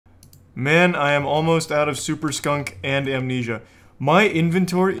Man, I am almost out of Super Skunk and Amnesia. My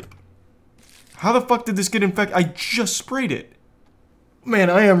inventory... How the fuck did this get infected? I just sprayed it.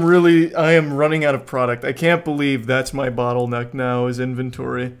 Man, I am running out of product. I can't believe that's my bottleneck now, is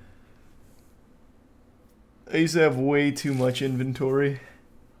inventory. I used to have way too much inventory.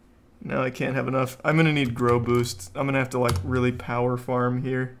 Now I can't have enough. I'm gonna need grow boost. I'm gonna have to like really power farm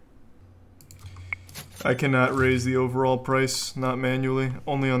here. I cannot raise the overall price, not manually.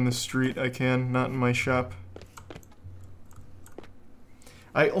 Only on the street I can, not in my shop.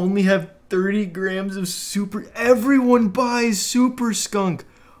 I only have 30 grams of super... Everyone buys Super Skunk!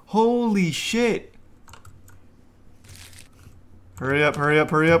 Holy shit! Hurry up, hurry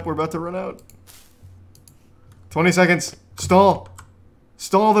up, hurry up. We're about to run out. 20 seconds. Stall!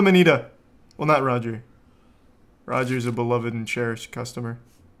 Stall them, Anita! Well, not Roger. Roger's a beloved and cherished customer.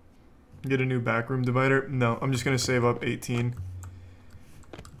 Get a new backroom divider? No, I'm just gonna save up 18.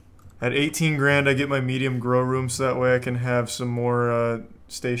 At 18 grand, I get my medium grow room, so that way I can have some more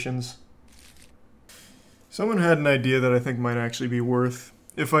stations. Someone had an idea that I think might actually be worth.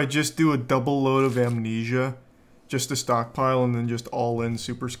 If I just do a double load of Amnesia, just to stockpile, and then just all in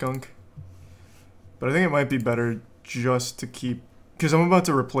Super Skunk. But I think it might be better just to keep... Because I'm about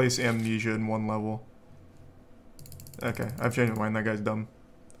to replace Amnesia in one level. Okay, I've changed my mind. That guy's dumb.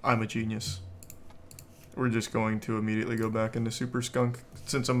 I'm a genius. We're just going to immediately go back into Super Skunk,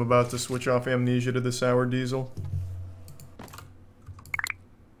 since I'm about to switch off Amnesia to the Sour Diesel.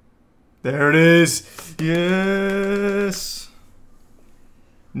 There it is! Yes!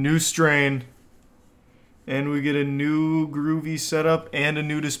 New strain. And we get a new groovy setup, and a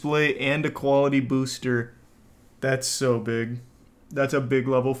new display, and a quality booster. That's so big. That's a big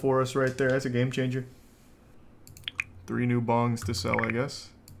level for us right there. That's a game changer. 3 new bongs to sell, I guess.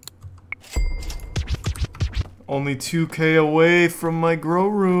 Only 2k away from my grow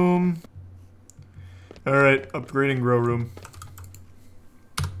room. Alright, upgrading grow room.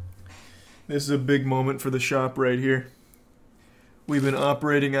 This is a big moment for the shop right here. We've been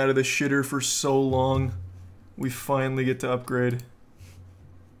operating out of the shitter for so long. We finally get to upgrade.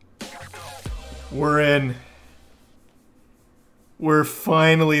 We're in. We're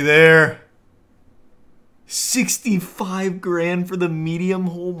finally there. 65 grand for the medium?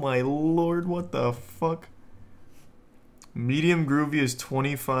 Oh my lord, what the fuck? Medium groovy is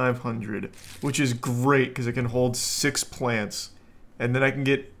 2,500, which is great because it can hold 6 plants. And then I can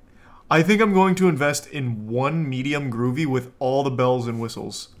get... I think I'm going to invest in 1 medium groovy with all the bells and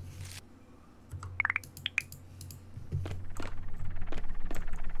whistles.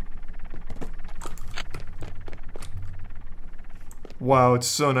 Wow, it's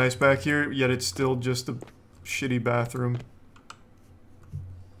so nice back here, yet it's still just a shitty bathroom.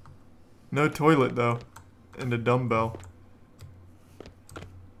 No toilet, though. And a dumbbell.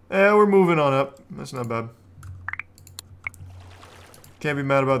 Eh, we're moving on up. That's not bad. Can't be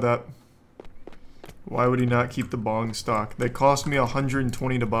mad about that. Why would he not keep the bong stock? They cost me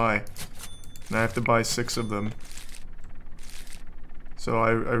 120 to buy. And I have to buy 6 of them. So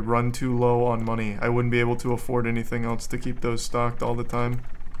I run too low on money. I wouldn't be able to afford anything else to keep those stocked all the time.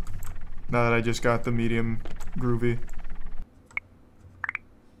 Now that I just got the medium groovy.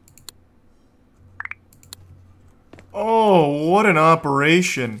 Oh, what an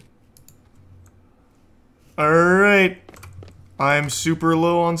operation. Alright. I'm super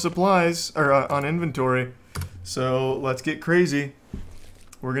low on supplies, or on inventory. So let's get crazy.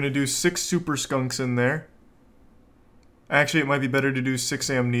 We're gonna do 6 Super Skunks in there. Actually, it might be better to do 6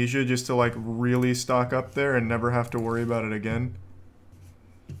 Amnesia just to like really stock up there and never have to worry about it again.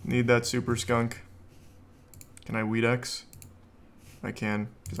 Need that Super Skunk. Can I Weed X? I can,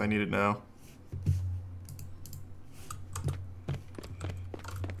 because I need it now.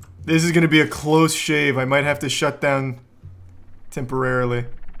 This is going to be a close shave. I might have to shut down temporarily.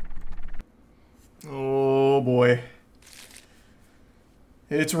 Oh boy.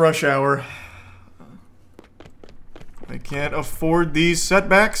 It's rush hour. I can't afford these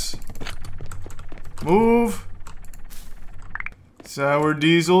setbacks. Move. Sour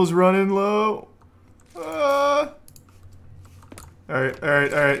Diesel's running low. Alright,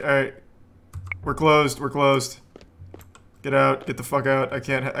 alright, alright, alright. We're closed, we're closed. Get out, get the fuck out. I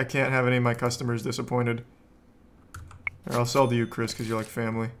can't have any of my customers disappointed. Or I'll sell to you, Chris, because you're like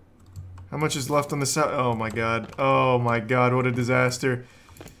family. How much is left on the side? Oh my god. Oh my god, what a disaster.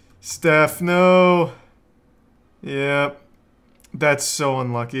 Steph, no. Yep. That's so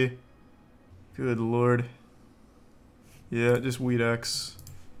unlucky. Good lord. Yeah, just Weed X.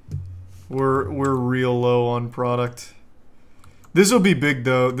 We're real low on product. This will be big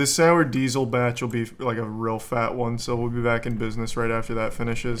though. This Sour Diesel batch will be like a real fat one, so we'll be back in business right after that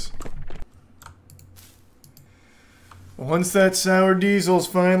finishes. Once that sour diesel's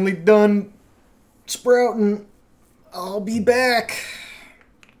finally done sprouting, I'll be back.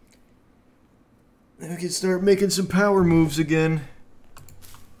 Then we can start making some power moves again.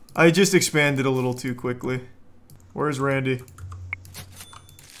 I just expanded a little too quickly. Where's Randy?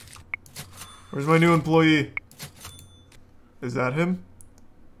 Where's my new employee? Is that him?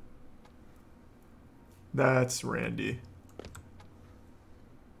 That's Randy.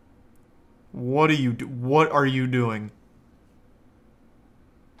 What are you doing?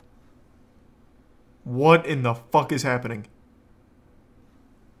 What in the fuck is happening?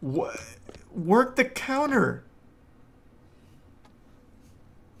 What? Work the counter.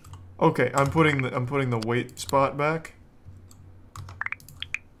 Okay, I'm putting the weight spot back.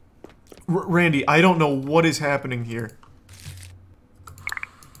 Randy, I don't know what is happening here.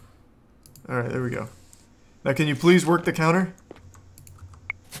 All right, there we go. Now, can you please work the counter?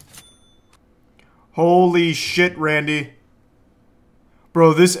 Holy shit, Randy.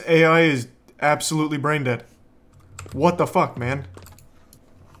 Bro, this AI is absolutely brain dead. What the fuck, man?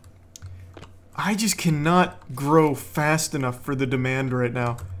 I just cannot grow fast enough for the demand right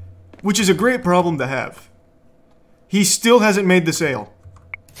now. Which is a great problem to have. He still hasn't made the sale.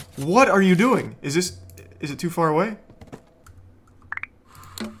 What are you doing? Is it too far away?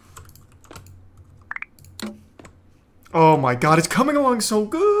 Oh my god, it's coming along so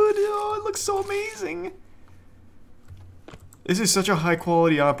good. Oh, it looks so amazing. This is such a high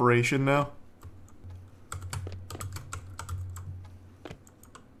quality operation now.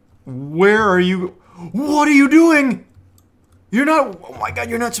 Where are you? What are you doing? You're not, oh my god,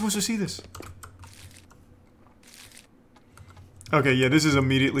 you're not supposed to see this. Okay, yeah, this has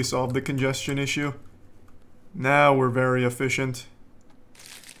immediately solved the congestion issue. Now we're very efficient.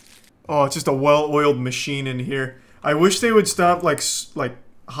 Oh, it's just a well-oiled machine in here. I wish they would stop, like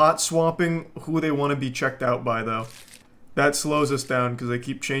hot swapping who they want to be checked out by, though. That slows us down, because they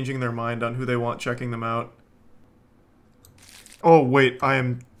keep changing their mind on who they want checking them out. Oh, wait,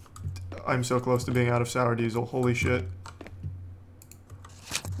 I'm so close to being out of sour diesel. Holy shit.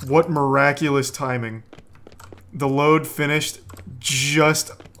 What miraculous timing. The load finished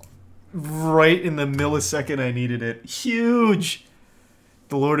just right in the millisecond I needed it. Huge!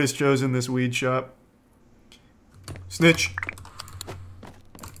 The Lord has chosen this weed shop. Snitch.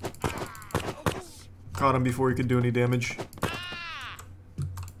 Caught him before he could do any damage.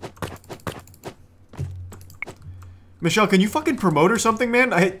 Michelle, can you fucking promote or something,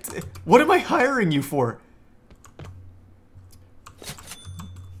 man? What am I hiring you for?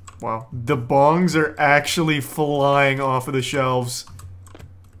 Wow. The bongs are actually flying off of the shelves.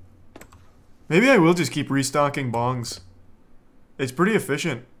 Maybe I will just keep restocking bongs. It's pretty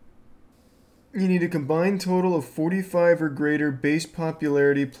efficient. You need a combined total of 45 or greater base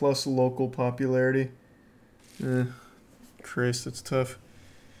popularity plus local popularity. Christ, that's tough.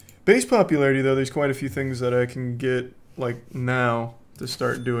 Base popularity, though, there's quite a few things that I can get, like, now to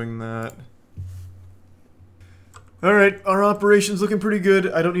start doing that. Alright, our operation's looking pretty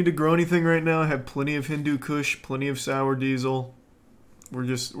good. I don't need to grow anything right now. I have plenty of Hindu Kush, plenty of sour diesel.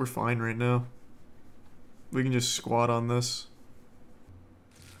 We're fine right now. We can just squat on this.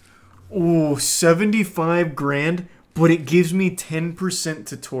 Ooh, 75 grand, but it gives me 10%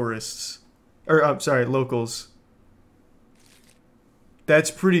 to tourists. Or, I'm sorry, locals.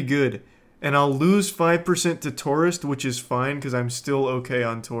 That's pretty good. And I'll lose 5% to tourist, which is fine, because I'm still okay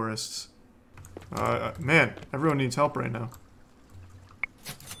on tourists. Man, everyone needs help right now.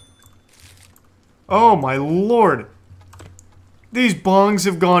 Oh my lord! These bongs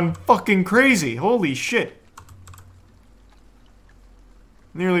have gone fucking crazy! Holy shit!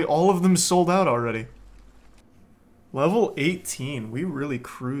 Nearly all of them sold out already. Level 18, we really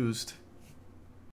cruised.